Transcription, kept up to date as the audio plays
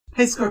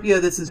Hey Scorpio,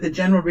 this is the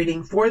general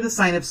reading for the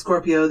sign of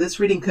Scorpio. This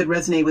reading could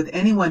resonate with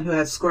anyone who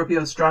has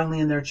Scorpio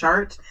strongly in their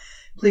chart.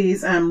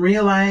 Please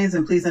realize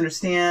and please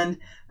understand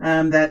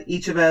that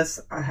each of us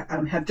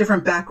have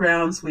different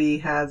backgrounds. We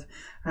have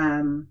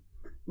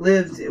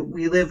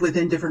we live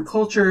within different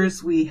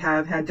cultures. We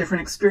have had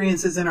different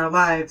experiences in our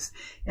lives,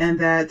 and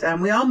that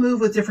we all move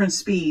with different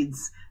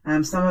speeds.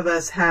 Some of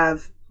us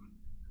have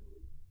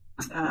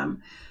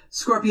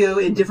Scorpio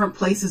in different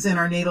places in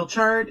our natal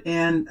chart,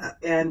 and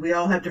we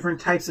all have different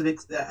types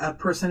of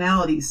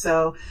personalities.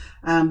 So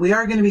we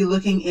are going to be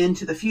looking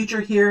into the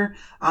future here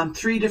on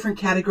 3 different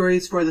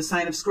categories for the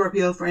sign of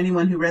Scorpio. For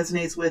anyone who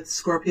resonates with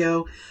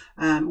Scorpio,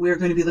 we're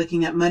going to be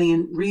looking at money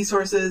and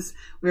resources.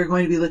 We're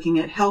going to be looking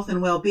at health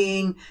and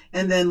well-being,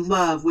 and then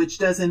love, which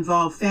does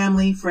involve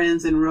family,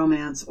 friends, and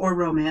romance, or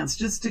romance,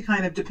 just to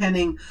kind of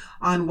depending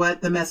on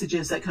what the message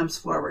is that comes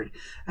forward.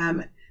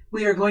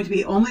 We are going to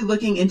be only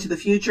looking into the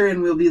future,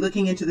 and we'll be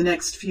looking into the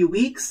next few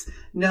weeks,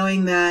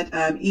 knowing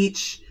that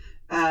each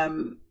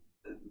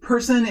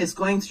person is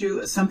going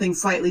through something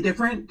slightly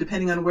different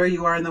depending on where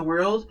you are in the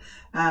world.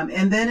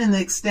 And then in the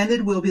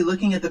extended, we'll be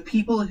looking at the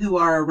people who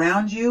are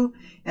around you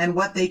and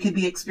what they could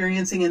be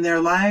experiencing in their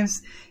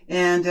lives.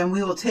 And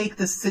we will take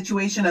the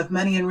situation of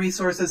money and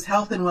resources,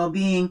 health and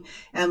well-being,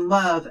 and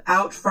love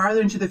out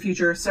farther into the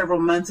future, several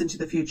months into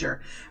the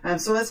future.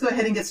 So let's go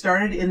ahead and get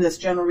started in this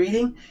general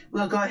reading.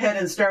 We'll go ahead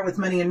and start with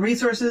money and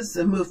resources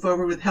and move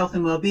forward with health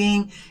and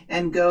well-being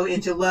and go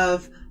into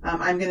love.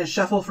 I'm going to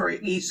shuffle for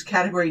each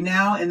category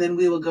now, and then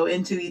we will go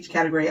into each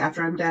category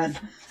after I'm done.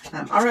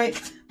 All right,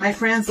 my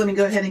friends, let me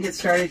go ahead and get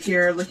started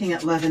here looking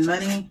at love and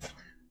money.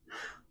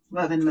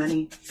 Love and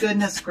money.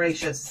 Goodness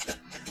gracious.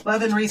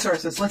 Love and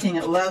resources. Looking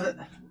at love.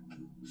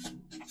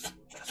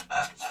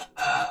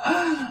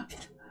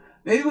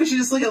 Maybe we should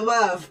just look at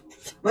love.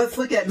 Let's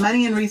look at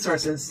money and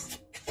resources.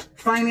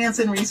 Finance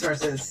and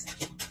resources.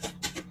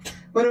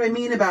 What do I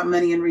mean about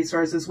money and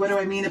resources? What do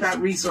I mean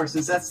about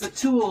resources? That's the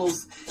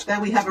tools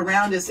that we have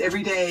around us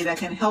every day that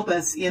can help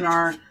us in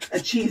our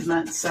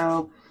achievements.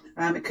 So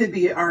it could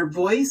be our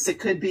voice. It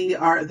could be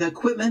the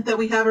equipment that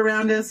we have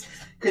around us.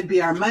 It could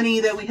be our money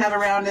that we have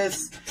around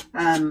us,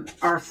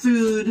 our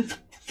food,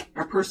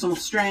 our personal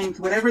strength.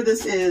 Whatever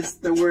this is,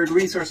 the word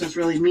resources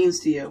really means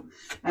to you.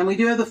 And we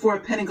do have the 4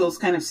 of Pentacles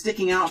kind of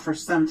sticking out for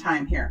some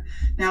time here.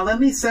 Now let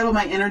me settle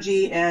my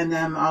energy, and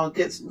I'll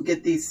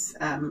get these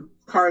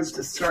cards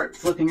to start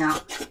flipping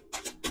out.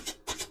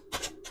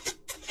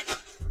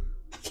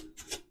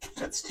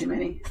 That's too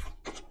many.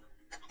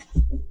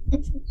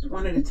 Just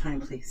one at a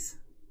time, please.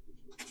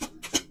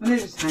 One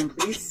at a time,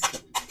 please.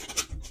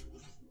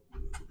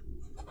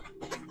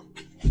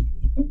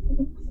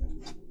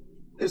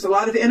 There's a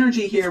lot of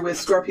energy here with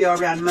Scorpio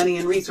around money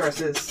and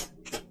resources.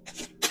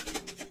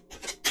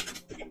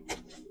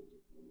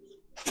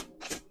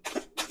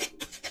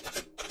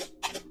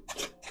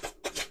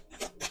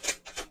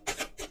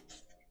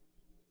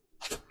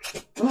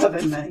 Love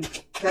and money.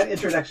 That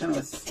introduction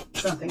was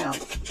something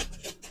else.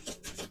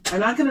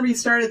 I'm not going to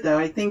restart it though.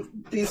 I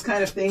think these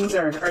kind of things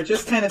are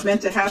just kind of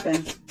meant to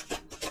happen.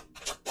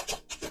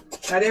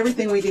 Not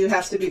everything we do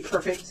has to be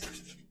perfect.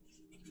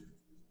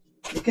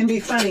 It can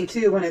be funny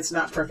too when it's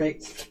not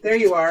perfect. There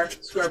you are,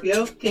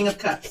 Scorpio, King of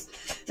Cups.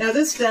 Now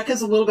this deck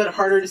is a little bit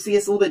harder to see.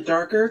 It's a little bit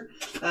darker,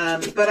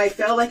 but I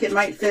felt like it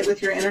might fit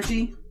with your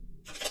energy.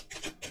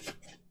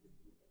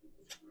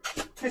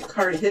 That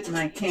card hit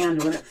my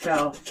hand when it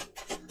fell.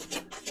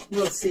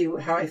 We'll see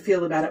how I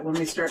feel about it when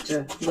we start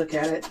to look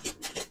at it.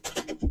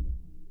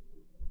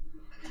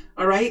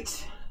 All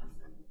right.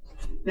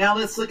 Now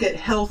let's look at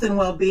health and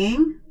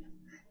well-being.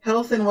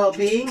 Health and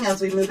well-being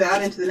as we move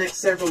out into the next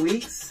several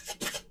weeks.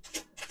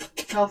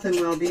 Health and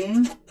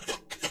well-being.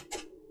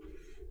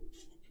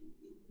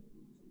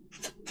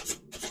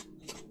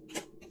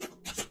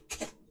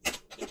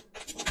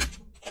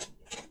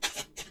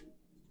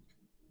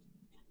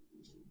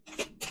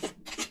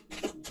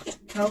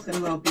 Health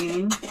and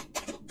well-being.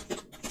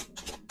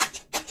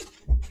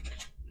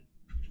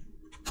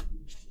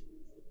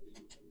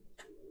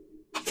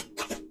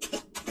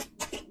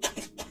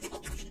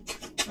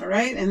 All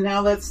right, and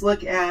now let's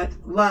look at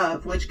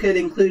love, which could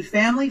include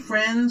family,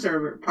 friends,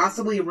 or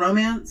possibly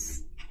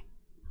romance.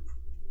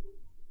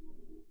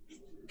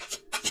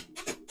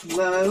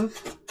 Love,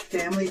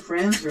 family,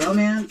 friends,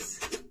 romance,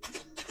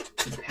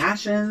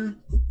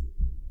 compassion,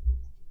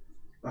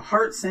 the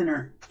heart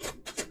center.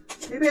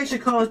 Maybe I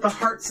should call it the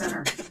heart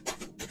center.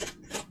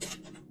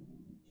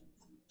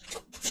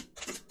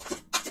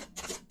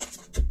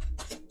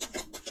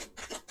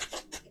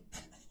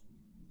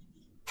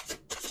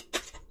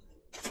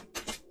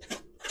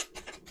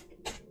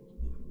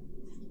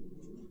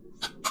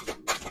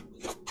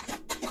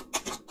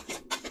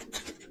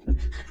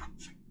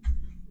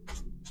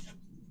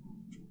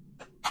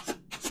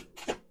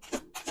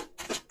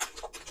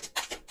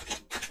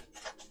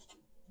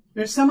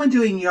 There's someone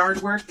doing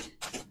yard work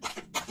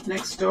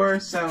next door,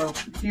 so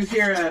if you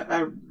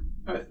hear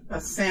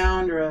a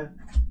sound or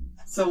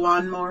it's a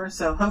lawnmower,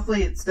 so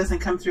hopefully it doesn't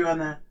come through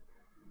on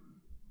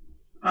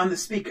the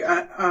speaker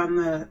on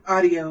the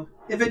audio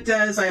If it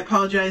does, I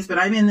apologize, but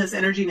I'm in this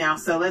energy now,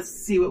 so let's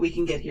see what we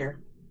can get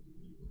here.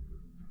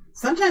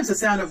 Sometimes the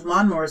sound of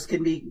lawnmowers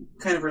can be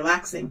kind of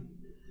relaxing.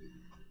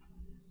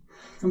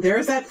 And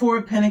there's that Four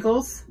of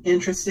Pentacles.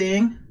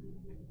 Interesting.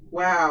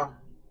 Wow.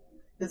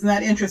 Isn't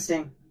that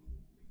interesting?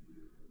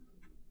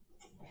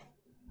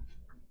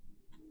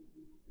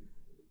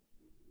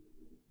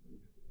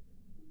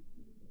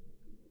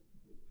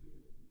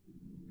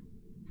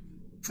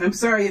 I'm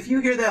sorry, if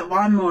you hear that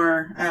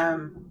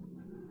lawnmower,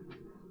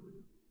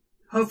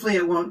 hopefully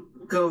it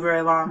won't go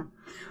very long.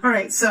 All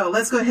right, so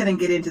let's go ahead and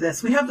get into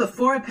this. We have the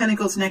Four of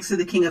Pentacles next to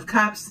the King of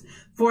Cups.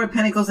 Four of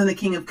Pentacles and the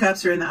King of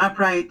Cups are in the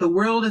upright. The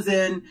World is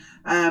in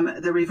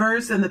the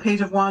reverse, and the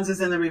Page of Wands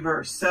is in the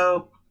reverse.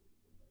 So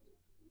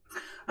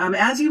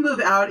as you move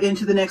out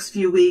into the next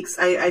few weeks,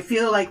 I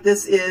feel like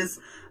this is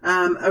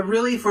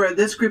really, for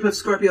this group of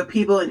Scorpio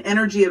people, an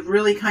energy of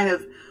really kind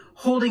of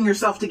holding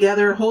yourself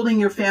together, holding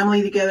your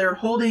family together,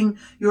 holding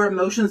your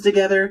emotions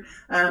together.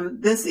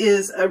 This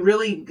is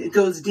really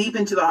goes deep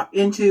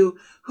into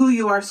who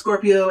you are,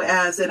 Scorpio,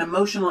 as an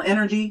emotional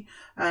energy,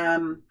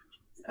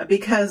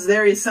 because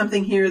there is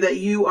something here that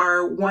you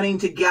are wanting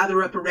to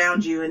gather up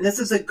around you, and this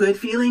is a good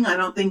feeling. I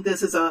don't think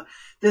this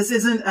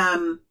isn't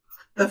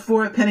the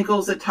Four of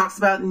Pentacles that talks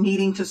about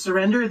needing to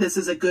surrender. This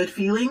is a good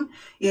feeling.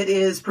 It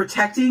is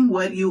protecting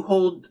what you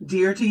hold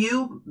dear to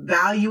you,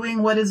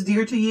 valuing what is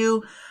dear to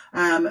you,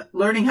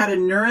 learning how to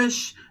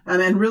nourish,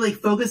 and really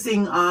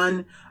focusing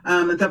on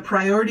the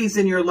priorities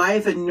in your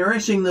life and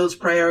nourishing those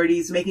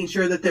priorities, making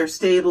sure that they're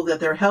stable,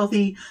 that they're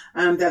healthy,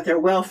 that they're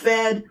well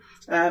fed,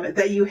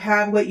 that you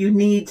have what you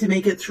need to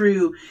make it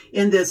through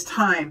in this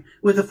time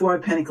with the Four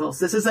of Pentacles.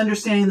 This is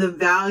understanding the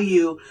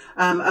value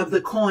of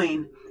the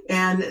coin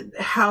and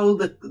how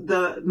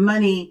the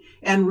money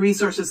and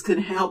resources can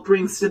help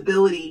bring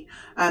stability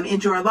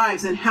into our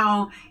lives, and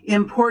how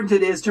important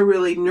it is to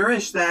really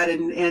nourish that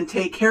and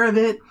take care of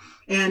it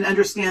and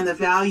understand the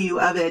value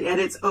of it. And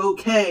it's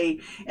okay,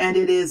 and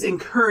it is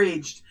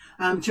encouraged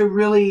to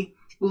really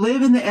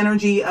live in the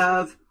energy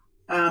of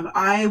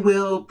I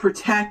will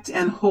protect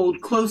and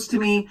hold close to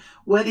me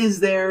what is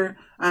there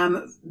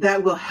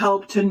that will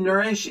help to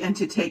nourish and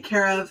to take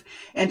care of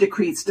and to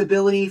create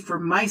stability for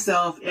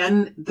myself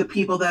and the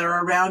people that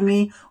are around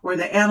me, or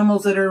the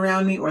animals that are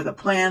around me, or the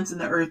plants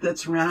and the earth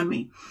that's around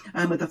me,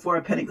 with the Four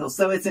of Pentacles.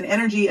 So it's an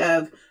energy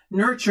of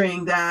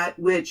nurturing that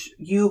which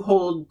you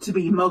hold to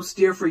be most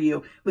dear for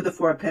you with the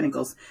Four of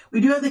Pentacles.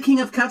 We do have the King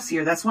of Cups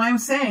here. That's why I'm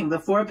saying the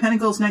Four of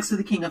Pentacles next to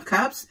the King of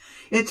Cups.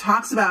 It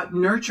talks about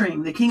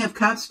nurturing. The King of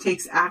Cups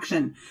takes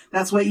action.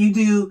 That's what you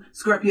do,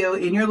 Scorpio,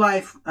 in your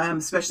life,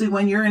 especially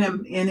when you're in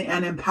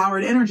an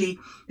empowered energy,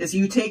 is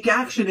you take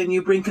action and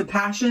you bring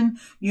compassion,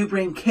 you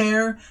bring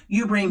care,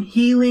 you bring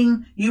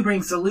healing, you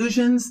bring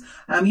solutions.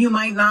 You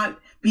might not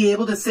be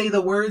able to say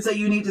the words that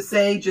you need to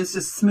say just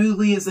as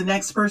smoothly as the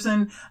next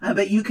person,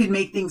 but you can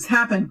make things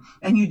happen,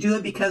 and you do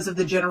it because of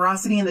the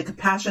generosity and the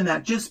compassion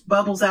that just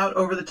bubbles out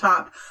over the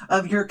top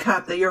of your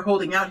cup that you're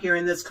holding out here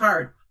in this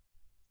card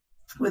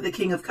with the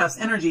King of Cups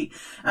energy.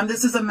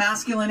 This is a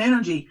masculine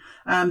energy.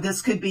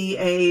 This could be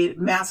a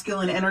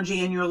masculine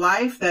energy in your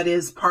life that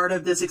is part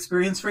of this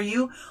experience for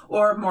you,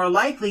 or more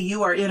likely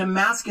you are in a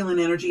masculine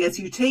energy. As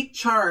you take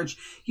charge,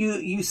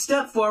 you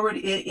step forward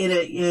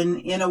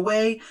in a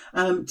way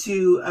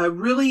to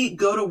really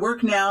go to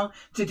work now,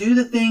 to do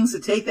the things, to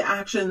take the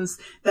actions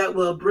that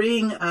will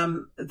bring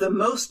the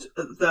most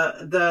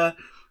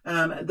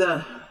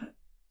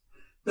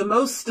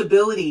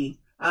stability.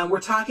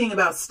 We're talking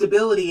about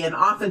stability, and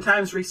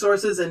oftentimes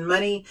resources and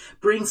money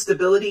bring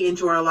stability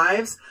into our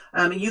lives.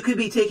 You could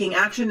be taking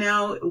action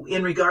now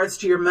in regards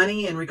to your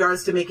money, in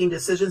regards to making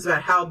decisions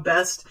about how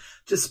best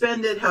to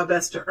spend it, how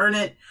best to earn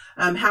it,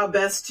 how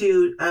best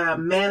to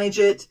manage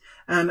it.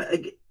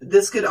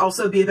 This could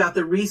also be about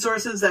the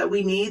resources that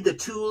we need, the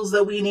tools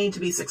that we need to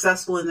be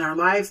successful in our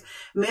lives.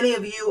 Many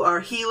of you are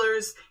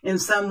healers in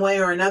some way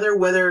or another,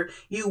 whether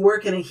you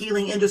work in a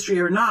healing industry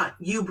or not.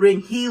 You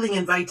bring healing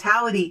and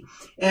vitality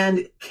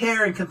and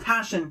care and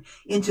compassion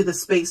into the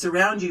space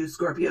around you,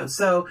 Scorpio.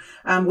 So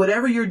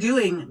whatever you're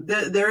doing,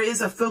 there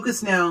is a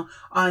focus now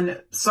on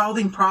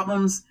solving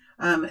problems,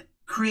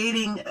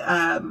 creating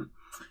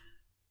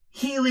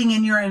healing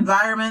in your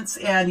environments,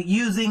 and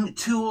using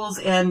tools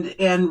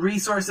and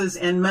resources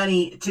and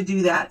money to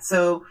do that.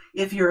 So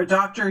if you're a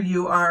doctor,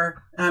 you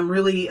are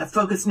really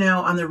focused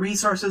now on the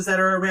resources that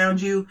are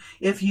around you.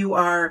 If you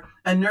are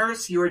a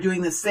nurse, you are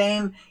doing the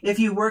same. If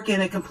you work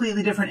in a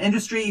completely different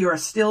industry, you are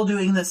still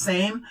doing the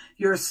same.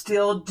 You're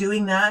still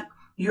doing that.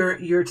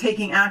 You're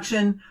taking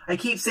action. I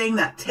keep saying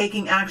that,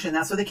 taking action.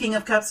 That's what the King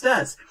of Cups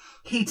does.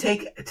 He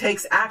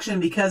takes action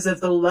because of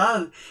the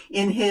love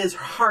in his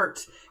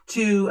heart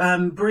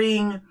to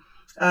bring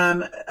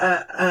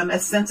a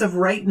sense of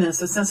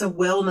rightness, a sense of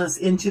wellness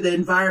into the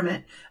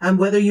environment.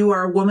 Whether you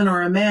are a woman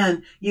or a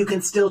man, you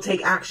can still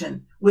take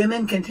action.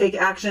 Women can take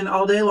action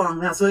all day long.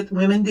 That's what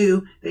women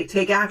do. They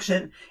take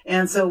action.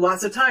 And so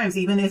lots of times,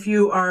 even if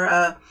you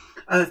are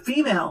a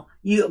female,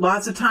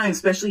 lots of times,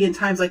 especially in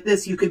times like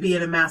this, you could be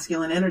in a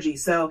masculine energy.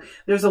 So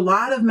there's a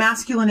lot of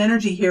masculine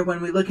energy here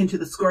when we look into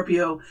the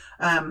Scorpio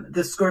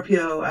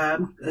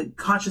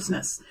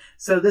consciousness.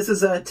 So this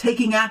is a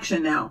taking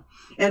action now.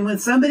 And when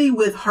somebody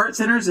with heart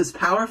centers as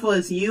powerful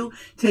as you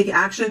take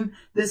action,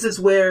 this is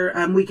where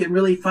we can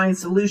really find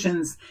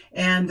solutions,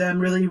 and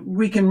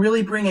we can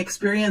really bring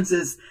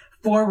experiences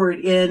forward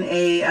in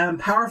a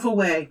powerful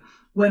way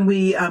when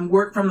we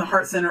work from the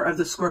heart center of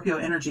the Scorpio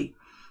energy.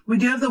 We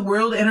do have the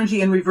world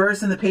energy in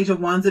reverse and the Page of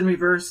Wands in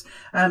reverse.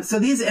 So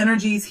these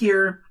energies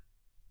here,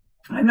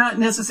 I'm not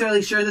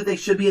necessarily sure that they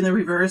should be in the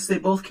reverse. They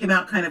both came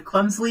out kind of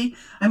clumsily.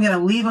 I'm going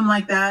to leave them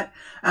like that.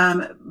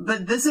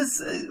 But this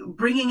is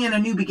bringing in a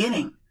new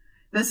beginning.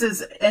 This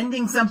is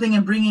ending something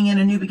and bringing in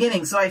a new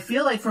beginning. So I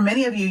feel like for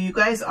many of you, you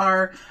guys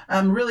are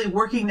really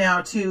working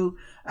now to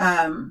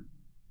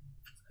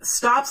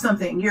stop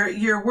something.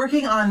 You're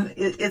working on,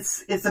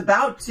 it's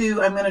about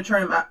to, I'm going to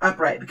turn them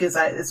upright because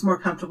it's more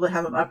comfortable to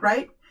have them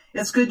upright.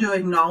 It's good to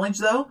acknowledge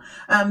though.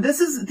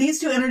 These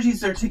two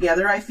energies are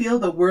together. I feel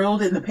the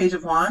world and the Page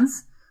of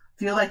Wands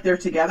feel like they're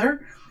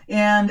together.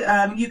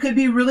 And you could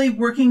be really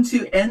working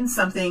to end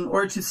something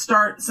or to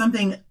start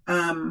something.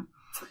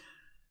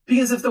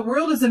 Because if the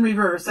world is in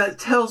reverse, that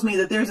tells me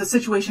that there's a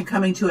situation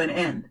coming to an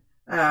end.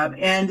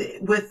 And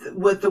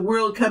with the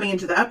world coming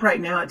into the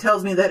upright now, it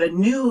tells me that a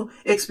new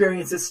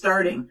experience is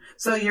starting.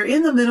 So you're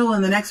in the middle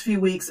in the next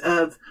few weeks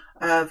of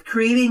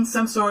creating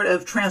some sort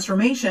of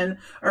transformation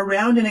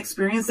around an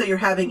experience that you're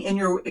having in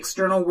your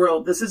external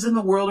world. This is in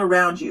the world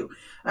around you.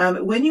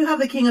 When you have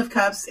the King of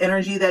Cups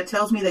energy, that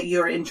tells me that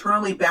you're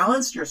internally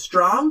balanced, you're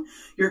strong,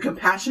 you're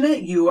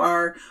compassionate, you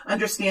are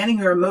understanding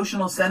your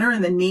emotional center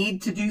and the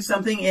need to do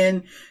something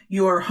in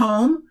your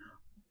home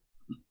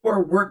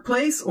or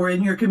workplace or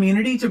in your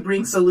community to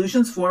bring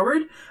solutions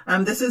forward.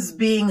 This is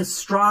being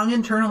strong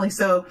internally.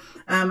 So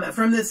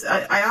from this,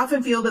 I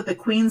often feel that the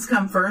queens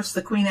come first,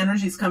 the queen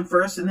energies come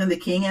first, and then the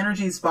king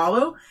energies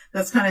follow.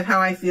 That's kind of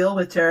how I feel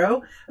with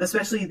tarot,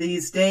 especially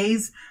these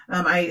days.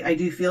 I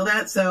do feel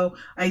that. So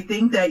I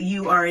think that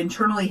you are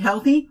internally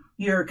healthy.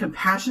 You're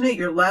compassionate,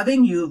 you're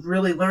loving, you've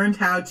really learned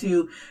how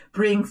to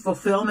bring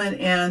fulfillment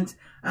and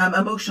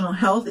emotional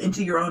health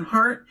into your own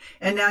heart.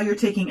 And now you're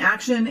taking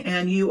action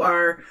and you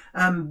are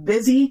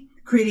busy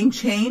creating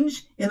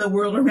change in the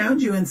world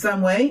around you in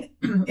some way.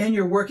 And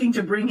you're working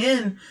to bring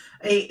in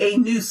a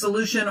new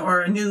solution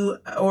or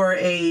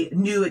a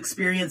new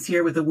experience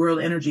here with the world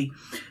energy.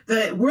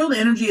 The world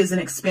energy is an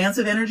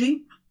expansive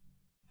energy.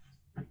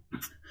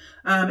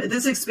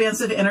 This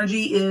expansive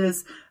energy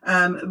is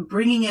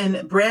bringing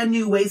in brand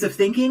new ways of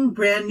thinking,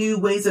 brand new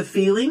ways of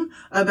feeling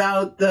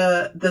about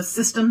the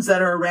systems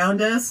that are around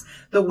us,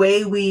 the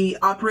way we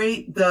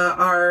operate,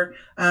 the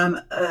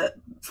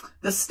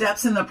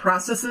steps and the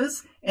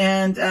processes.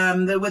 And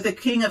with the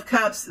King of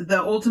Cups,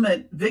 the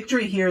ultimate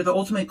victory here, the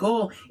ultimate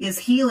goal is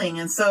healing.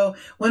 And so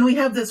when we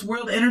have this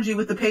world energy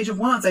with the Page of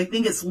Wands, I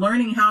think it's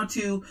learning how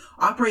to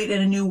operate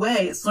in a new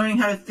way. It's learning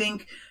how to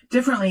think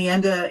differently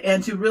and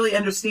to really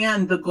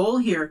understand the goal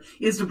here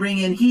is to bring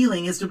in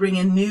healing, is to bring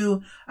in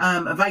new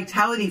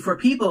vitality for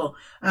people.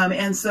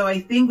 And so I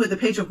think with the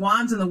Page of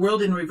Wands and the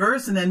world in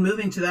reverse and then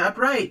moving to the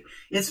upright,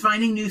 it's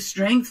finding new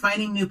strength,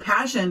 finding new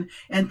passion,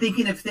 and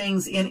thinking of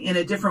things in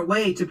a different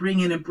way to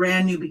bring in a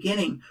brand new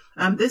beginning.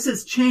 This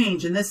is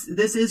change, and this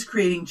is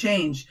creating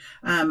change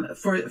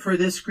for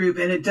this group,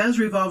 and it does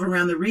revolve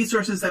around the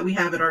resources that we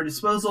have at our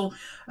disposal,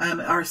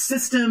 our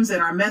systems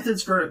and our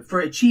methods for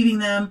achieving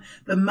them,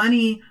 the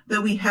money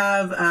that we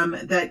have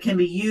that can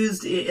be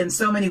used in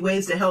so many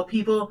ways to help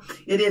people.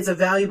 It is a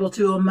valuable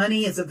tool.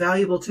 Money is a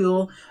valuable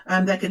tool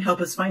that can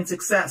help us find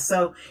success.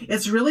 So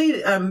it's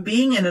really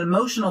being in an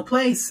emotional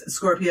place,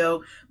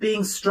 Scorpio,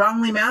 being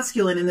strongly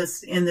masculine in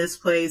this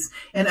place,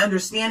 and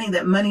understanding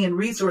that money and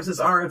resources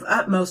are of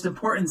utmost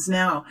importance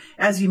now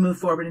as you move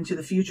forward into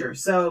the future.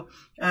 So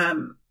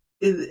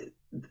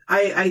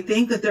I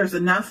think that there's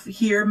enough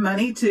here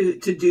money to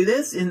do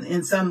this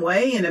in some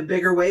way, in a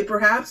bigger way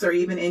perhaps, or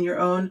even in your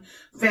own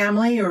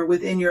family or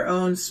within your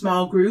own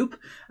small group,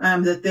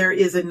 that there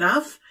is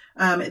enough,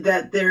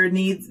 that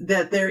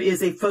there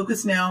is a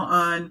focus now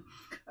on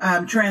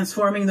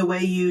transforming the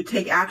way you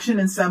take action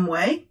in some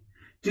way,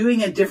 doing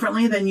it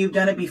differently than you've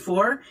done it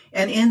before.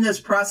 And in this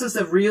process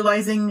of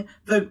realizing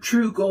the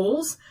true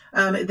goals,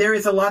 there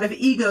is a lot of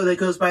ego that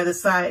goes by the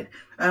side.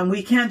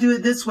 We can't do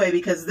it this way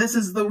because this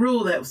is the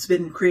rule that's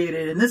been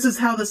created and this is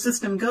how the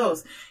system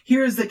goes.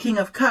 Here is the King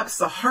of Cups,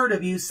 the heart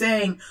of you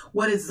saying,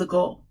 what is the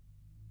goal?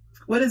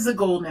 What is the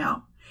goal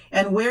now?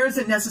 And where is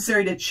it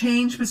necessary to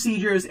change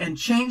procedures and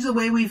change the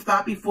way we've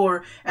thought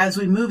before as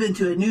we move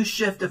into a new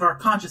shift of our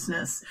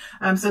consciousness?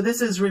 So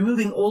this is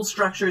removing old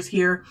structures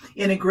here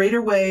in a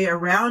greater way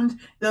around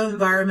the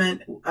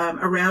environment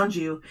around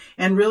you,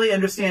 and really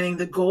understanding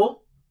the goal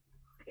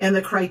and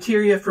the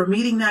criteria for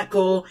meeting that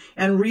goal,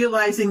 and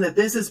realizing that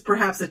this is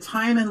perhaps a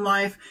time in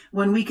life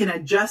when we can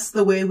adjust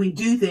the way we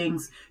do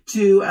things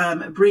to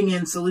bring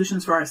in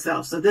solutions for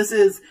ourselves. So this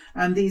is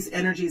these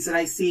energies that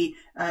I see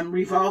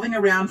revolving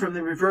around from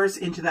the reverse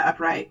into the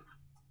upright.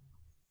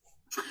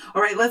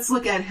 All right, let's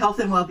look at health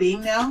and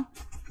well-being now.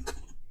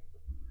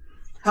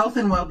 Health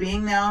and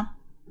well-being now.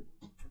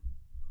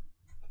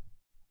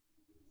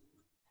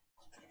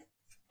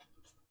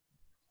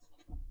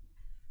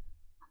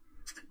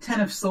 Ten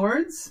of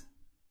Swords.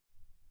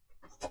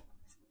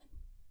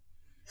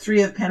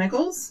 Three of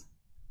Pentacles.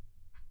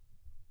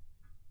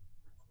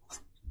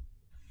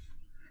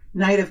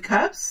 Knight of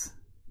Cups.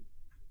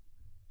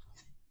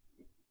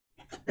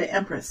 The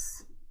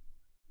Empress.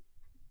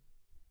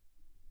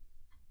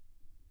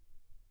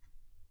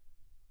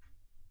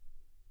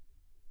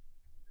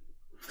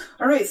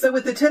 All right, so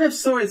with the Ten of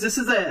Swords, this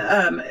is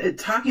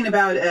talking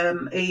about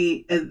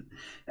a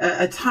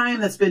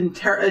time that's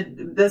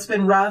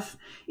been rough.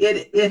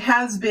 It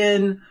has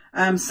been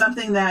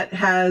something that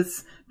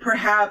has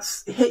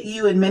perhaps hit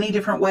you in many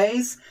different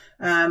ways.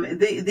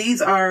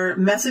 These are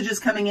messages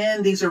coming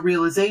in. These are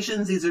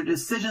realizations. These are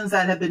decisions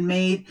that have been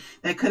made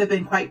that could have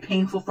been quite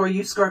painful for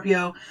you,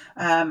 Scorpio.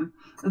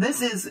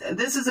 This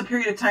is a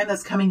period of time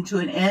that's coming to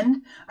an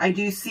end. I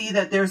do see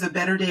that there's a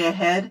better day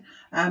ahead.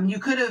 You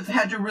could have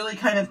had to really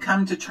kind of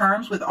come to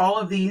terms with all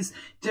of these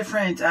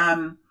different,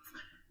 I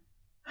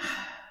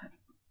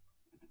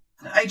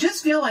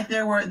just feel like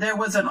there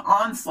was an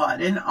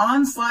onslaught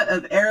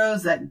of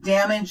arrows that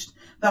damaged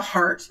the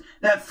heart,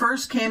 that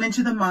first came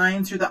into the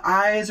mind through the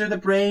eyes or the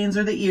brains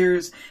or the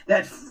ears,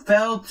 that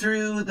fell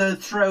through the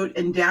throat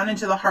and down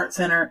into the heart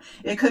center.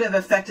 It could have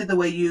affected the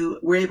way you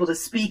were able to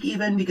speak,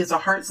 even because the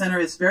heart center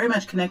is very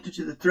much connected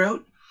to the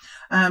throat.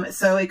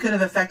 So it could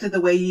have affected the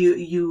way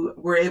you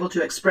were able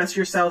to express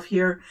yourself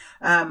here.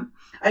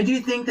 I do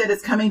think that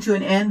it's coming to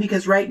an end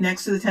because right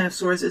next to the Ten of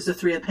Swords is the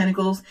Three of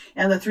Pentacles,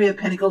 and the Three of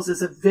Pentacles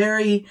is a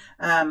very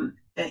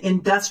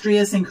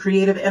industrious and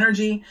creative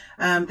energy.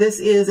 This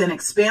is an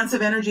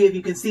expansive energy. If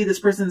you can see, this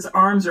person's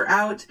arms are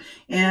out,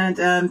 and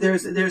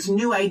there's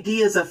new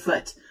ideas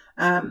afoot.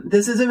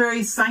 This is a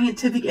very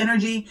scientific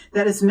energy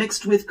that is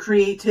mixed with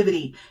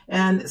creativity.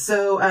 And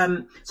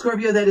so,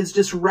 Scorpio, that is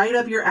just right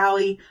up your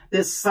alley,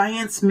 this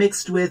science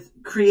mixed with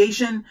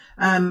creation.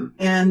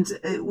 And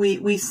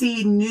we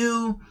see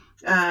new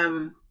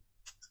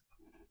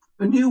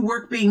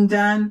work being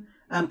done,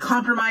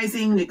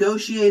 compromising,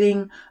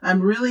 negotiating,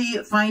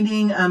 really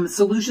finding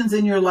solutions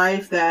in your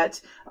life that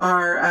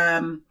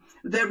are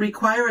that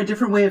require a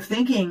different way of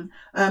thinking,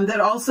 that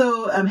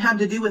also have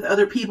to do with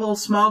other people,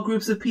 small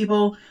groups of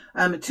people,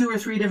 2 or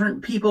 3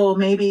 different people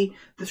maybe.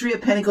 The Three of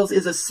Pentacles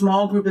is a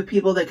small group of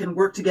people that can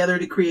work together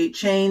to create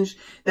change,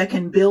 that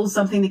can build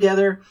something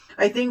together.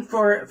 I think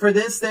for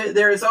this,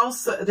 there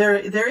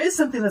is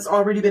something that's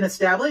already been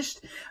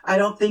established. I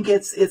don't think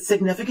it's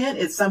significant.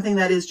 It's something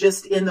that is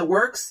just in the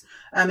works.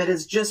 It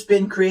has just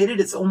been created.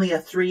 It's only a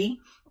 3.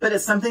 But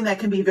it's something that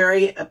can be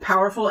very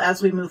powerful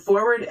as we move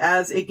forward,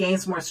 as it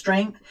gains more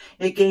strength,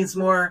 it gains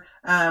more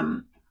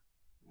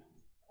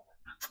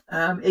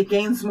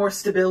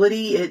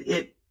stability.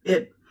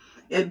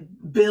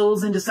 It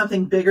builds into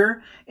something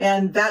bigger,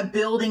 and that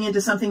building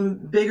into something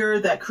bigger,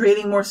 that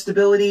creating more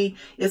stability,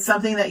 is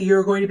something that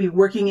you're going to be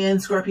working in,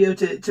 Scorpio,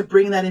 to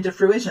bring that into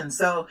fruition.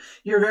 So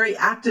you're very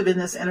active in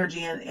this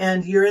energy,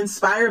 and you're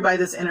inspired by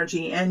this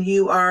energy, and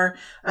you are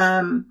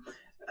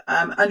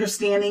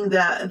understanding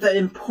the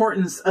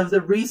importance of the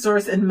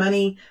resource and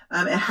money,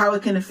 and how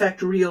it can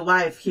affect real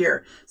life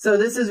here. So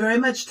this is very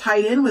much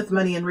tied in with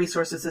money and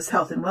resources, this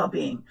health and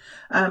well-being.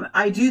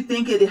 I do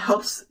think it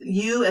helps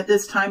you at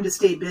this time to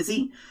stay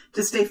busy,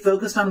 to stay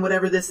focused on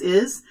whatever this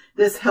is.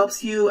 This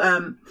helps you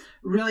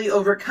really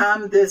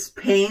overcome this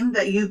pain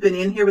that you've been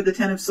in here with the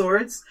Ten of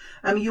Swords.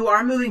 You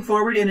are moving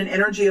forward in an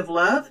energy of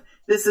love.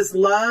 This is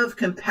love,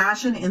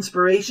 compassion,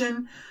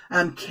 inspiration,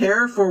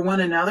 care for one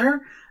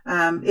another.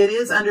 It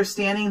is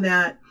understanding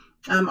that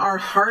our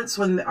hearts,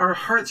 when our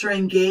hearts are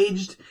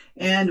engaged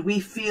and we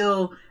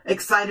feel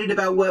excited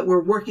about what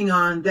we're working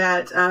on,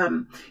 that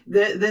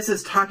this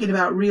is talking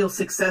about real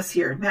success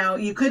here. Now,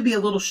 you could be a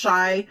little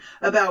shy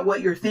about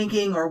what you're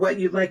thinking or what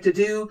you'd like to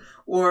do,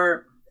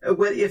 or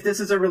if this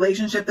is a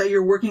relationship that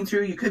you're working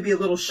through, you could be a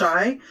little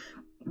shy,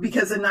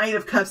 because the Knight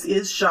of Cups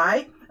is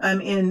shy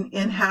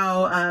in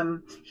how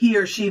he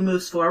or she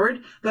moves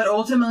forward. But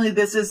ultimately,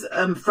 this is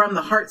from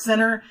the heart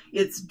center.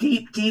 It's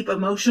deep, deep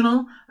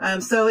emotional.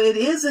 So it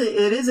is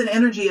an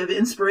energy of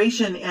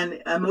inspiration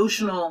and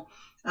emotional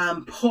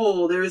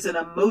pull. There is an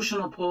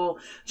emotional pull.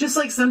 Just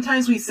like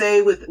sometimes we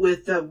say with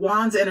the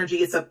Wand's energy,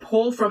 it's a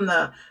pull from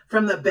the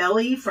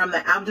belly, from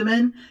the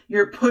abdomen.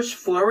 You're pushed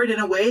forward in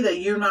a way that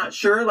you're not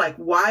sure like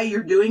why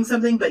you're doing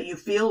something, but you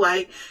feel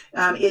like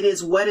it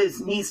is what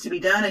needs to be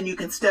done, and you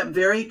can step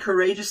very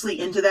courageously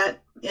into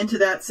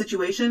that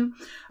situation.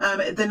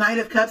 The Knight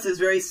of Cups is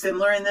very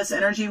similar in this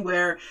energy,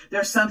 where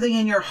there's something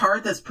in your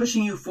heart that's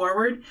pushing you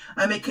forward.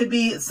 It could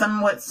be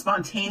somewhat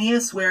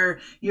spontaneous, where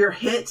you're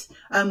hit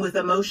with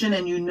emotion,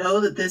 and you know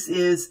that this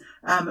is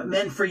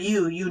meant for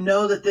you. You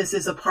know that this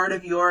is a part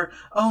of your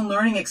own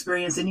learning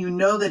experience, and you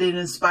know that it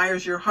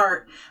inspires your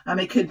heart.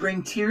 It could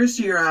bring tears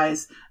to your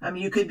eyes.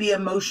 You could be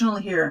emotional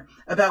here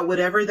about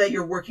whatever that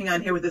you're working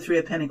on here with the Three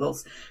of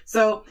Pentacles.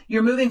 So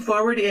you're moving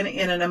forward in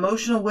an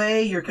emotional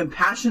way. You're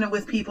compassionate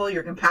with people.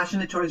 You're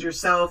compassionate towards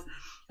yourself.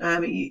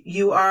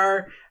 You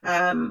are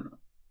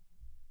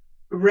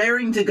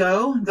raring to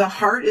go. The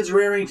heart is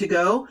raring to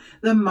go.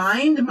 The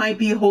mind might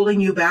be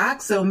holding you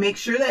back. So make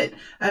sure that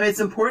it's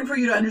important for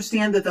you to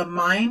understand that the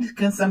mind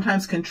can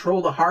sometimes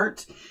control the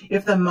heart.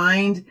 If the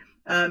mind,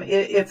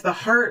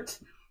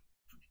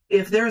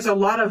 if there's a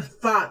lot of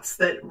thoughts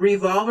that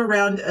revolve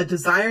around a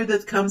desire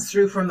that comes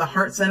through from the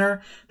heart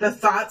center, the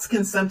thoughts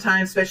can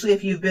sometimes, especially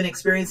if you've been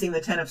experiencing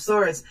the 10 of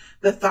Swords,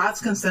 the thoughts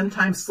can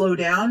sometimes slow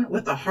down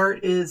what the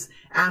heart is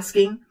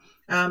asking.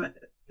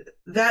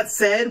 That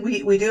said,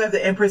 we do have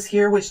the Empress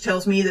here, which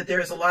tells me that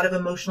there's a lot of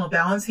emotional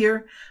balance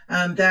here,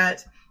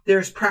 that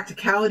there's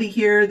practicality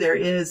here. There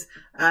is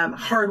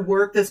hard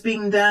work that's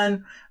being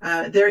done.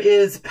 There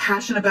is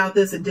passion about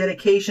this and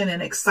dedication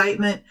and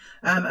excitement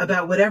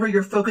about whatever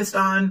you're focused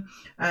on.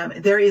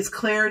 There is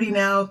clarity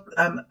now,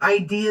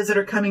 ideas that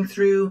are coming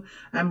through,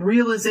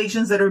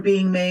 realizations that are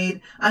being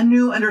made,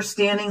 new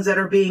understandings that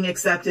are being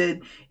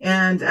accepted.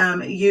 And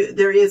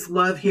there is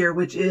love here,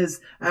 which is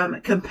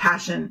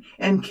compassion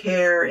and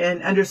care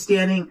and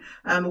understanding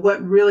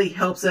what really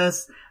helps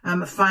us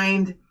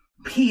find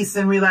peace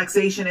and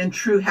relaxation and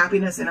true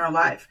happiness in our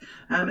life.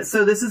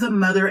 So this is a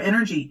mother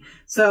energy.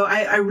 So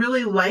I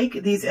really like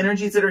these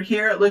energies that are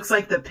here. It looks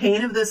like the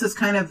pain of this is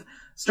kind of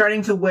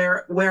starting to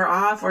wear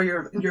off, or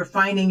you're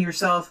finding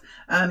yourself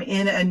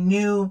in a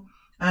new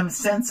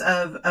sense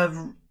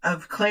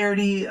of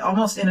clarity,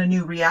 almost in a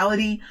new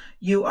reality.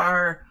 You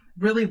are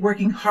really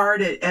working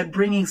hard at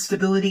bringing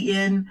stability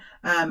in,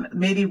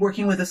 maybe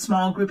working with a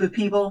small group of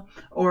people,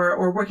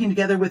 or working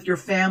together with your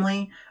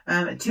family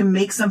to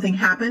make something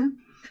happen,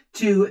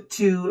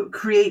 to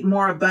create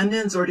more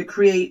abundance, or to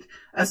create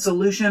a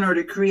solution, or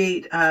to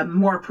create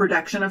more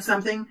production of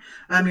something.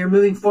 You're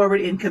moving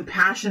forward in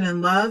compassion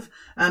and love,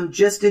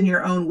 just in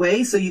your own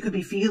way. So you could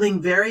be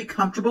feeling very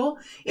comfortable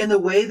in the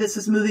way this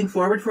is moving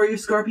forward for you,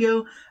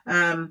 Scorpio.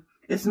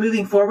 It's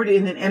moving forward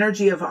in an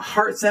energy of a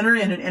heart center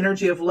and an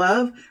energy of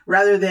love,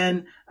 rather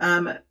than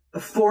a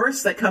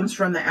force that comes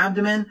from the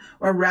abdomen,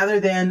 or rather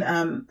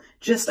than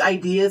just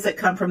ideas that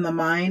come from the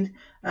mind.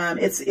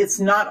 It's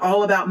not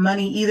all about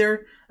money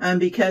either,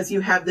 because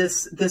you have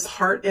this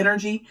heart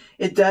energy.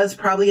 It does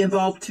probably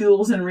involve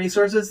tools and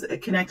resources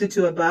connected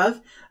to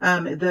above,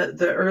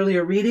 the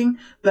earlier reading,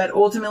 but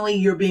ultimately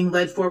you're being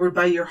led forward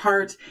by your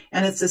heart,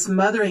 and it's this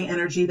mothering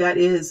energy that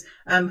is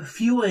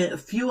fueling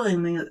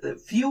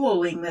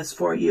this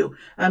for you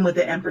with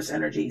the Empress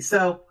energy.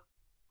 So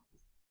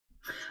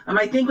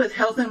I think with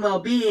health and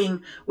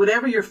well-being,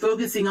 whatever you're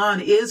focusing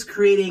on is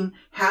creating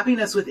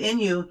happiness within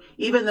you.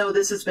 Even though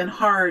this has been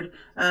hard,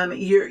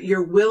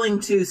 you're willing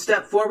to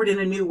step forward in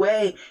a new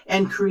way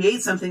and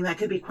create something that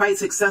could be quite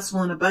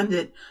successful and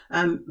abundant.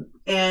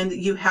 And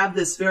you have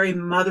this very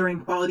mothering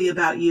quality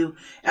about you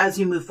as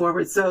you move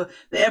forward. So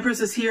the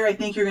Empress is here. I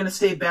think you're going to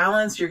stay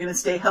balanced. You're going to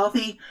stay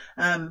healthy.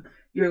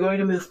 You're going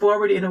to move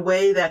forward in a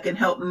way that can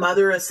help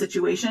mother a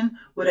situation,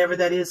 whatever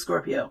that is,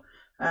 Scorpio.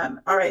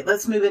 All right,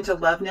 let's move into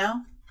love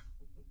now.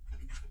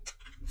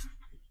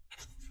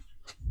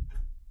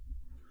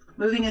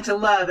 Moving into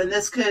love, and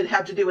this could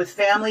have to do with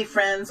family,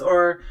 friends,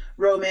 or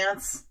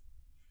romance.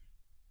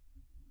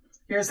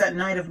 Here's that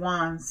Knight of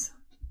Wands,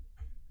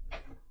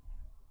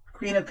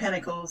 Queen of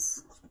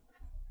Pentacles,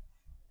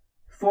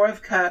 Four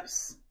of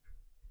Cups,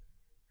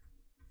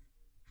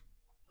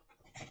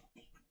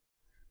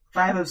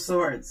 Five of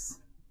Swords.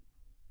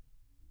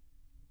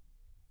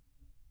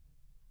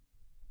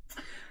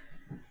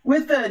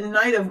 With the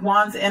Knight of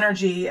Wands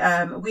energy,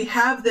 we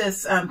have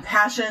this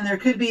passion. There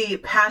could be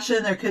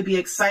passion. There could be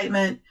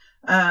excitement.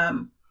 We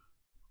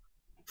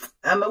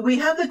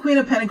have the Queen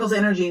of Pentacles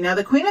energy. Now,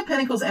 the Queen of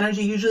Pentacles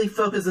energy usually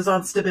focuses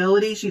on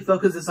stability. She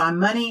focuses on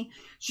money.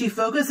 She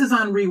focuses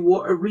on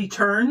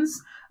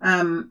returns,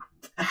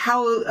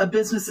 how a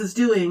business is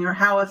doing, or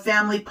how a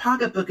family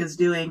pocketbook is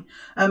doing,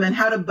 and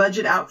how to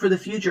budget out for the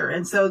future.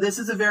 And so this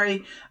is a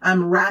very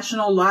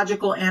rational,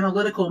 logical,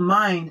 analytical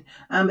mind.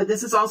 But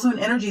this is also an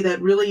energy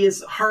that really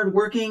is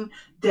hardworking,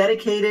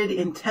 dedicated,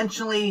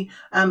 intentionally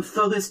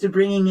focused to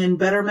bringing in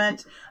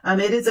betterment.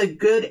 It is a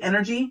good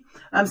energy.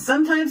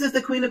 Sometimes if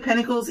the Queen of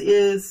Pentacles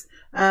is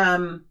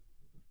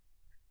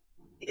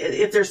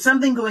if there's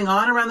something going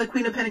on around the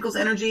Queen of Pentacles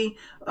energy,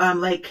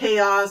 like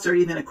chaos or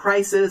even a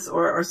crisis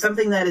or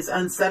something that is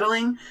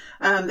unsettling,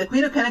 the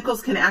Queen of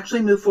Pentacles can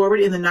actually move forward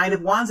in the Knight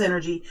of Wands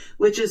energy,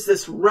 which is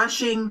this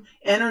rushing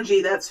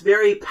energy that's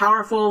very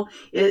powerful.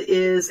 It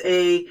is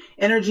a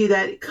energy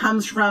that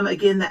comes from,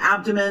 again, the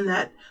abdomen,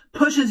 that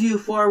pushes you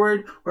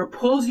forward or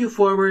pulls you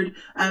forward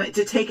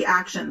to take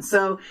action.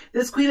 So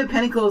this Queen of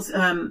Pentacles,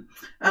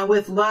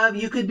 with love,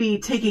 you could be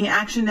taking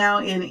action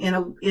now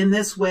in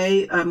this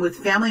way with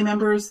family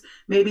members.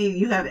 Maybe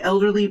you have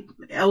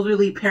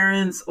elderly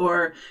parents,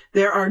 or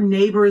there are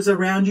neighbors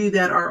around you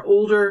that are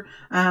older,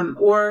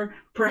 or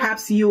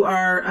perhaps you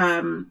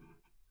are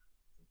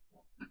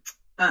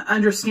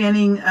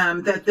understanding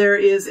that there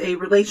is a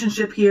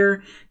relationship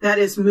here that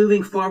is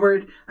moving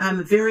forward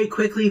very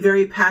quickly,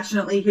 very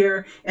passionately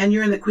here, and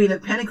you're in the Queen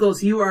of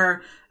Pentacles. You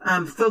are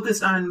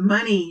focused on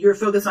money. You're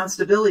focused on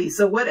stability.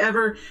 So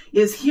whatever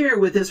is here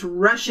with this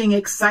rushing,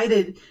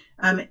 excited,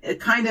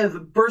 kind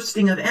of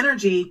bursting of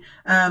energy,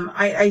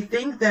 I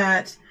think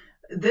that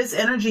this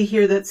energy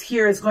here that's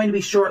here is going to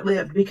be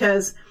short-lived,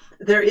 because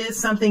there is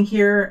something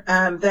here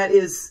that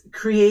is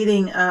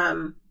creating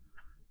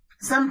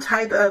some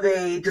type of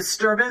a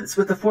disturbance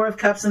with the Four of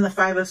Cups and the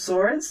Five of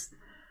Swords.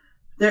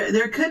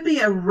 There could be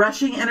a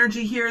rushing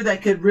energy here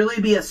that could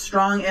really be a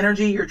strong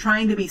energy. You're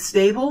trying to be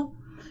stable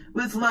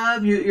with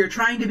love. You're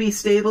trying to be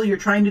stable. You're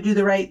trying to do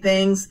the right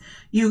things.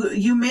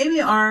 You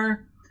maybe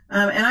are,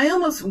 and I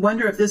almost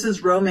wonder if this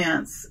is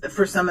romance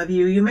for some of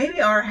you. You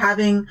maybe are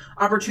having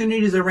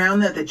opportunities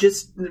around you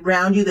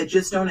that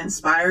just don't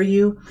inspire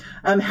you.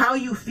 How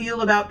you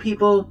feel about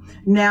people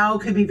now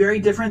could be very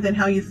different than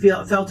how you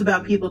felt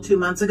about people 2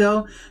 months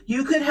ago.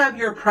 You could have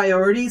your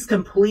priorities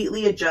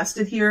completely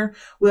adjusted here.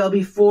 Well,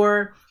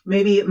 before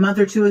maybe a month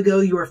or two ago,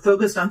 you were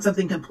focused on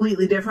something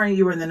completely different.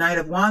 You were in the Knight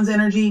of Wands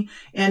energy,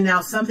 and now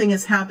something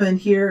has happened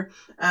here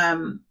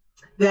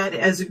that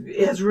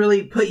has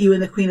really put you in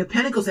the Queen of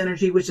Pentacles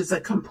energy, which is a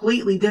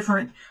completely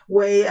different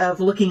way of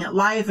looking at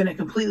life and a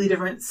completely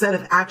different set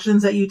of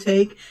actions that you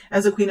take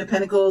as a Queen of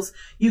Pentacles.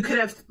 You could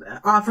have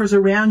offers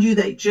around you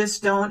that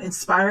just don't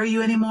inspire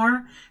you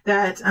anymore,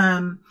 that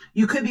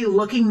you could be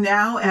looking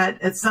now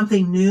at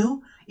something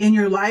new in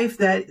your life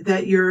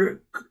that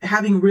you're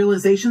having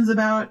realizations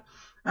about.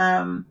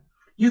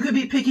 You could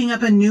be picking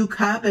up a new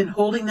cup and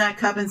holding that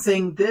cup and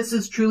saying, this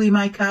is truly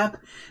my cup.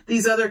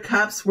 These other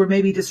cups were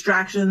maybe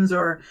distractions,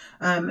 or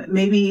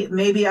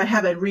maybe I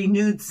have a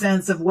renewed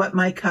sense of what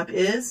my cup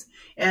is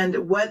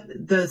and what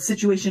the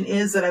situation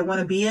is that I want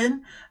to be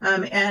in.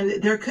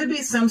 And there could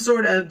be some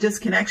sort of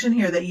disconnection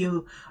here that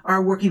you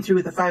are working through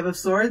with the Five of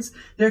Swords.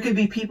 There could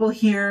be people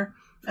here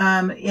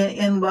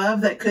in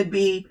love that could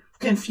be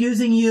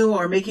confusing you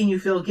or making you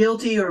feel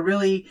guilty, or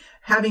really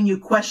having you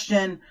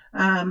question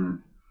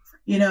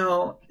you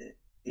know,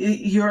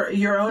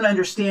 your own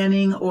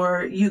understanding,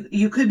 or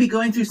you could be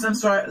going through some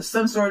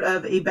sort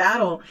of a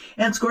battle.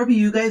 And Scorpio,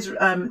 you guys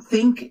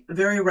think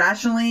very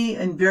rationally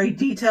and very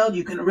detailed.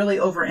 You can really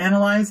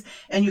overanalyze,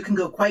 and you can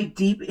go quite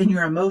deep in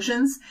your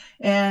emotions.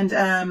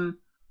 And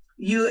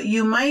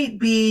you might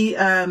be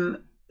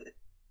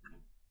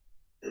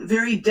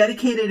very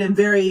dedicated and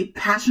very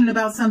passionate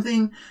about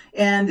something,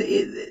 and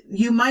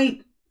you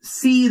might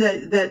see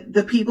that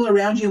the people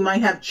around you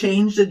might have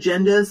changed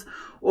agendas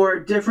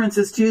or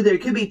differences too. There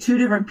could be two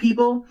different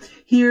people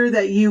here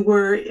that you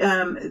were,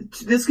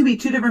 this could be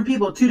two different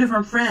people, two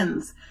different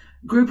friends,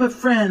 group of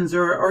friends,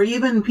 or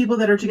even people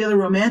that are together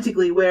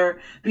romantically,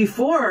 where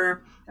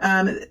before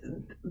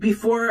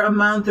a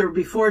month or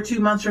before 2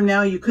 months from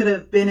now, you could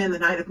have been in the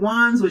Knight of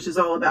Wands, which is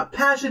all about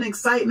passion,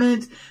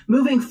 excitement,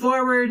 moving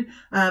forward,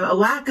 a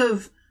lack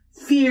of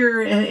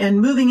fear,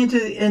 and moving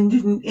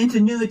into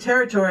new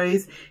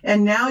territories.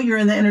 And now you're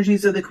in the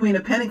energies of the Queen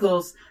of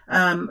Pentacles,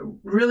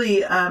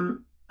 really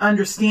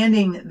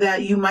understanding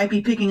that you might be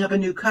picking up a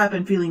new cup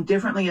and feeling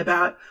differently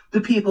about the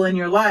people in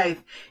your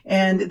life.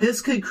 And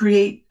this could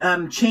create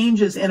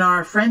changes in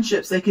our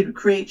friendships. They could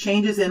create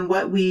changes in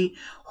what we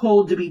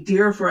hold to be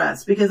dear for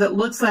us, because it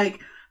looks like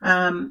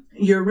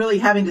you're really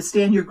having to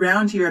stand your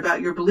ground here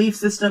about your belief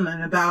system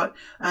and about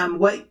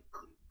what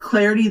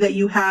clarity that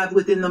you have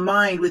within the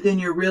mind, within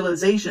your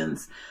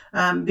realizations,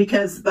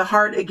 because the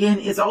heart, again,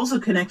 is also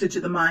connected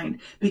to the mind,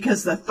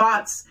 because the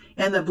thoughts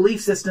and the belief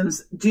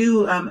systems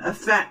do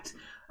affect,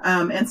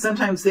 and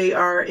sometimes they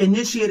are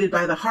initiated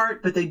by the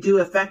heart, but they do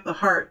affect the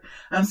heart.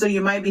 So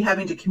you might be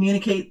having to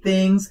communicate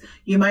things.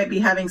 You might be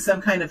having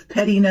some kind of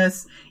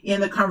pettiness in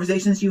the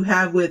conversations you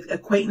have with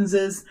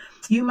acquaintances.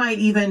 You might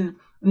even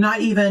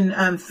not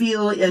even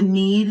feel a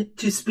need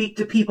to speak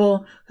to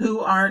people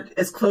who aren't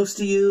as close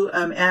to you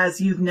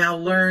as you've now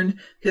learned,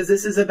 because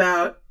this is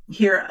about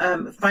here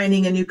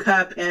finding a new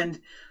cup and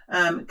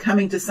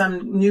coming to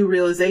some new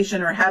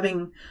realization, or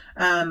having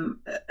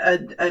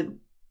a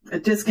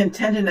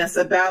discontentedness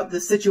about the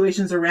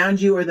situations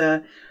around you,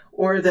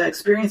 or the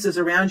experiences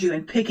around you,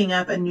 and picking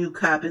up a new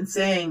cup and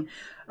saying,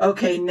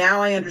 okay,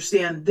 now I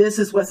understand, this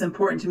is what's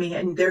important to me.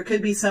 And there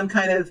could be some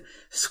kind of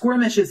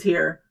skirmishes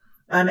here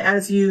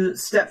as you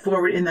step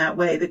forward in that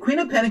way. The Queen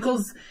of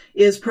Pentacles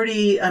is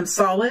pretty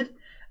solid.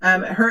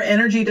 Her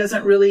energy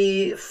doesn't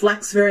really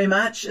flex very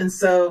much. And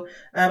so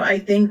I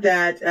think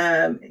that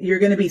you're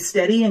going to be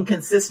steady and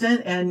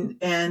consistent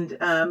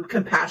and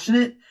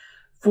compassionate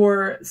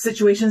for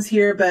situations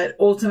here. But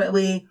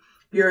ultimately,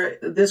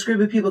 this group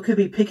of people could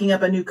be picking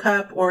up a new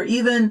cup, or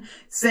even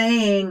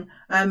saying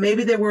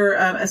maybe there were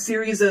a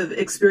series of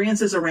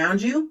experiences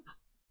around you,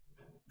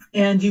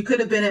 and you could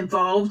have been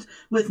involved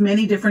with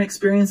many different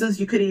experiences.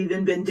 You could have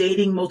even been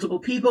dating multiple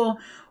people,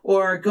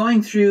 or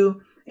going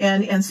through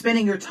and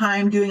spending your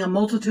time doing a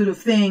multitude of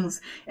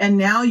things. And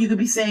now you could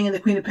be saying in the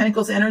Queen of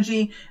Pentacles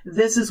energy,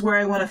 this is where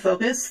I want to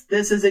focus.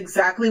 This is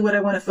exactly what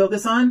I want to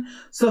focus on.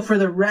 So for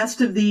the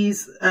rest of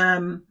these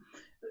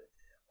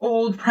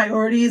old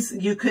priorities,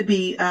 you could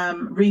be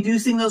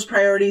reducing those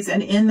priorities.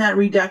 And in that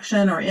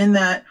reduction, or in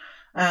that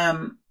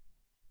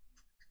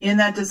in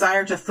that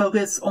desire to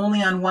focus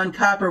only on one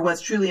cup or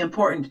what's truly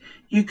important,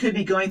 you could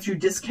be going through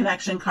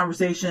disconnection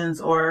conversations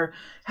or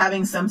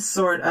having some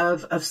sort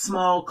of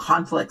small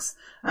conflicts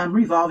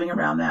revolving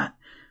around that.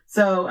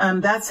 So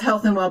that's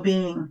health and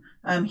well-being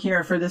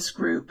here for this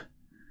group.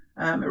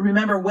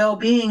 Remember,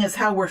 well-being is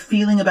how we're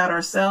feeling about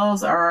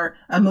ourselves, our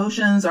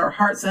emotions, our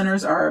heart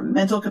centers, our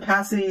mental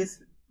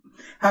capacities,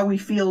 how we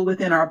feel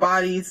within our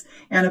bodies,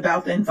 and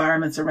about the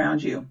environments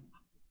around you.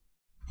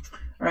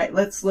 All right,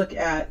 let's look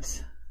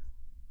at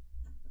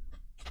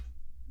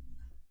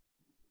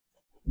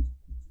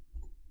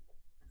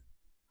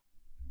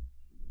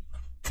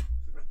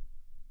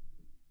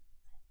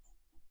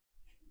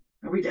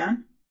Are we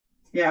done?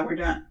 Yeah, we're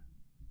done.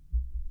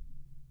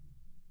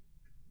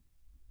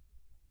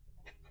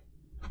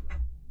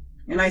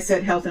 And I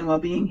said health and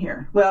well-being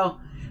here. Well,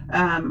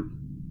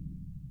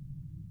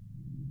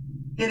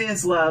 it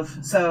is love.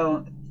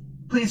 So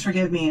please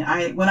forgive me.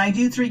 When I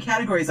do 3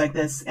 categories like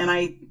this and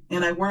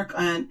I work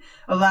on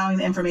allowing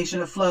the information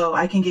to flow,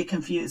 I can get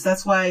confused.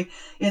 That's why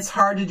it's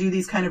hard to do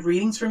these kind of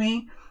readings for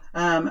me.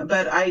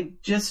 But I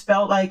just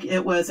felt like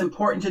it was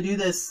important to do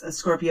this,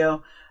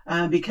 Scorpio,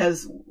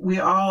 because we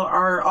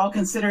are all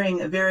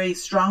considering very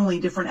strongly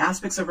different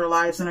aspects of our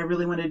lives, and I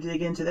really wanted to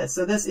dig into this.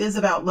 So this is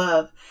about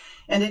love,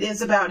 and it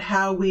is about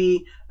how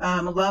we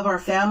love our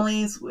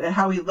families,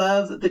 how we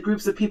love the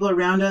groups of people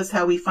around us,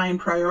 how we find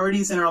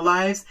priorities in our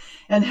lives,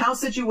 and how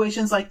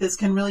situations like this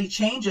can really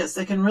change us.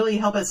 It can really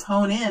help us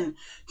hone in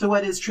to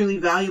what is truly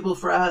valuable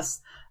for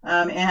us,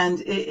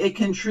 and it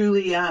can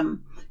truly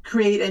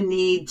create a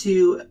need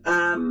to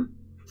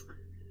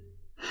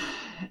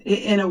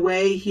in a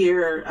way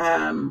here,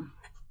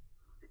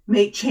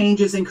 make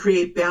changes and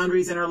create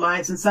boundaries in our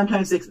lives. And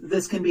sometimes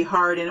this can be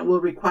hard, and it will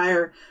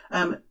require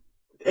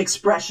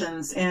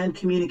expressions and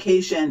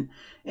communication.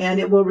 And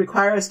it will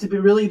require us to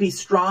really be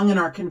strong in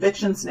our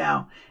convictions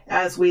now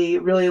as we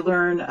really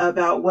learn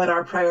about what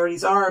our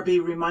priorities are, be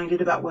reminded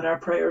about what our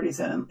priorities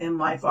in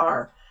life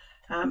are.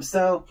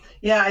 So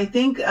yeah, I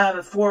think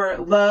for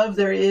love,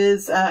 there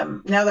is,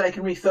 now that I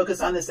can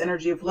refocus on this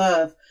energy of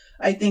love,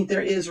 I think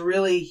there is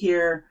really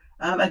here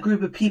a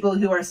group of people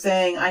who are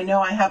saying, I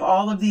know I have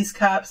all of these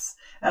cups,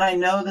 and I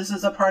know this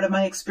is a part of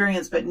my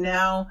experience, but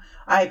now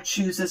I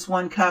choose this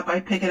one cup,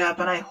 I pick it up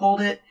and I hold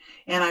it,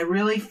 and I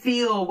really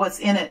feel what's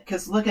in it.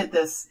 Because look at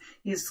this.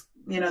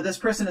 This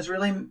person is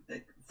really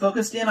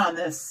focused in on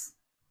this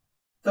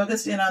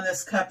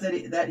cup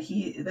that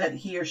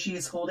he or she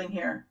is holding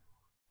here.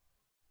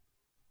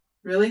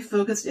 Really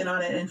focused in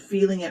on it and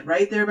feeling it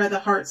right there by the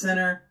heart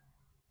center,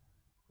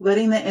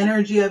 letting the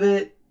energy of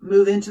it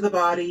move into the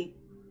body,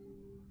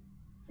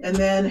 and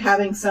then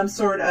having some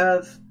sort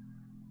of,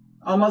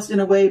 almost in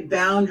a way,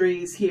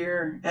 boundaries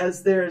here,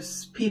 as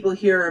there's people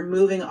here are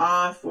moving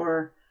off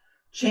or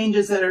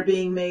changes that are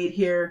being made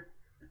here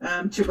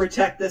to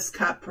protect this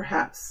cup,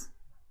 perhaps.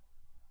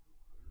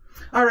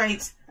 All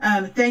right.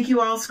 Thank you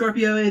all,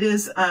 Scorpio. It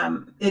is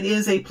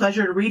a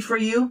pleasure to read for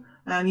you.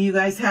 You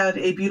guys have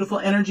a beautiful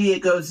energy. It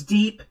goes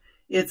deep.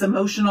 It's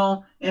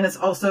emotional, and it's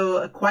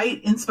also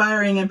quite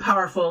inspiring and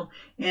powerful.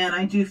 And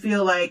I do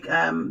feel like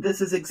this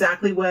is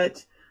exactly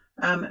what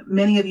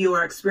many of you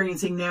are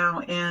experiencing now,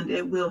 and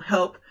it will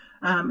help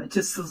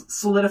to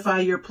solidify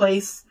your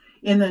place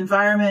in the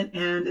environment,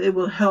 and it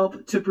will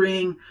help to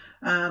bring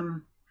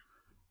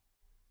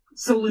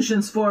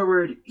solutions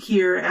forward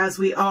here as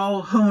we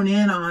all hone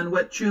in on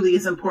what truly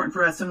is important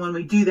for us. And when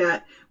we do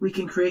that, we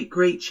can create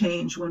great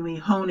change when we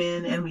hone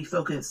in and we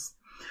focus.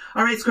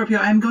 All right, Scorpio,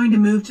 I'm going to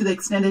move to the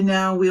extended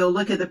now. We'll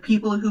look at the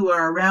people who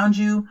are around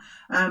you.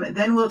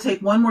 Then we'll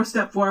take one more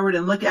step forward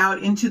and look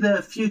out into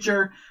the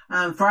future,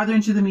 farther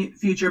into the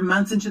future,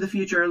 months into the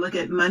future, look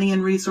at money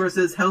and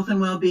resources, health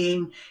and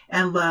well-being,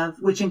 and love,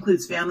 which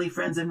includes family,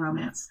 friends, and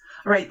romance.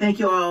 All right, thank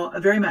you all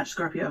very much,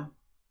 Scorpio.